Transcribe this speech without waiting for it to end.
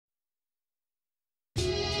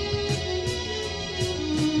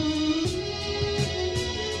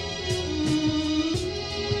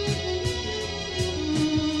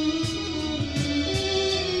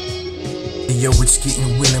Yo, it's getting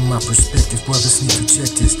real in my perspective. Brothers need to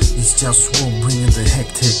check this. It's JustWar bringing the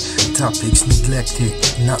hectic. Topics neglected,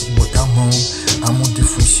 not what I'm on. I'm on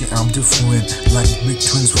different shit, I'm different. Like big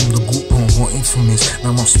twins from the group home, more infamous.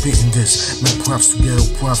 Now I'm spitting this. My props to ghetto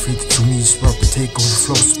profit. To me, it's about to take over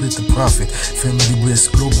flow, split the profit. Family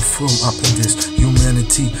bliss, Globalfirm up in this.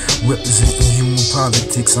 Humanity, representing human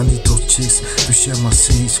politics. I need those chicks to share my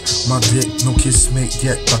seeds. My dick, no kiss made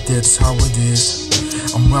yet, but that's how it is.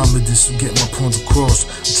 I'm round with this to get my point across.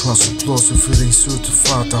 Trust applause if it ain't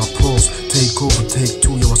certified, I pause. Take over, take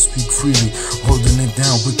two, yo, I speak freely. Holding it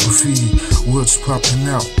down with graffiti. Words popping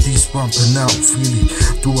out, beats bumping out freely.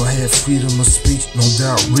 Do I have freedom of speech? No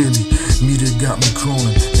doubt, really. Media got me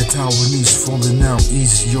crawling, that's how it needs falling out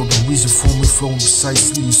easy. Yo, the reason for me flowing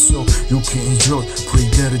precisely is so you can enjoy. Pray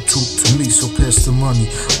gratitude to me, so pass the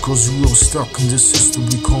money. Cause we all stuck in this system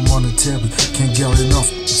we call monetary. Can't get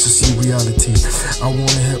enough to see reality. I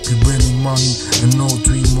wanna help you bringing money and no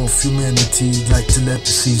dream of humanity. Like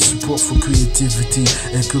telepathy, support for creativity,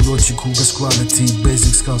 ecological best quality,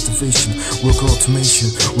 basics cultivation, work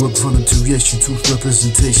automation, work volunteeration, truth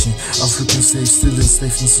representation. African slaves still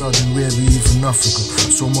enslaved inside and rarely even Africa.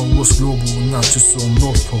 So my work's global, not just on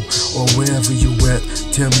North Pole or wherever you at.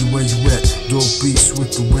 Tell me where you at. Dope beats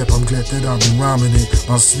with the web. I'm glad that I've been rhyming it.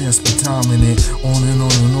 My snares be timing it. On and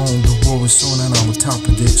on and on. The war is on and I'm on top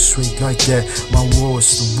of it. Straight like that. My war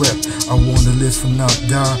is the rep. I wanna live and not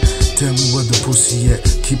die. Tell me where the pussy at.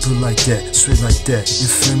 Keep it like that. Straight like that. You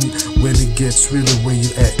feel me? When it gets really where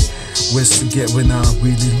you at. Where's to get when I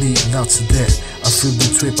really need lots of that. I feel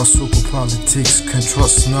betrayed by so-called politics. Can't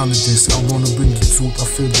trust none of this. I wanna bring the truth. I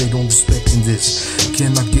feel they don't respect in this.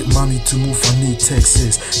 Can I get money to move? I need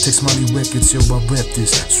taxes. Text money records, yo, I rap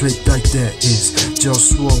this. Straight like that is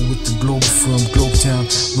JustWar with the Globalfirm, Globetown.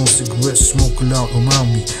 No cigarettes, smoke loud around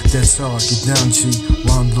me. That's how I get down, G.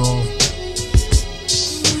 One love.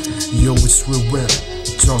 Yo, it's real rap.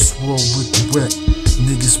 JustWar with the rap.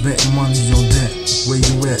 Niggas bet money on that. Where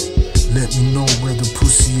you at? Let me know where the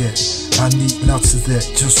pussy at. I need lots of that.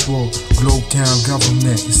 JustWar, Globetown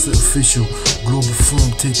government. It's the official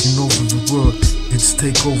Globalfirm taking over the world. It's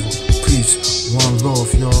Takeover. Peace. One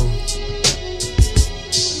love, y'all.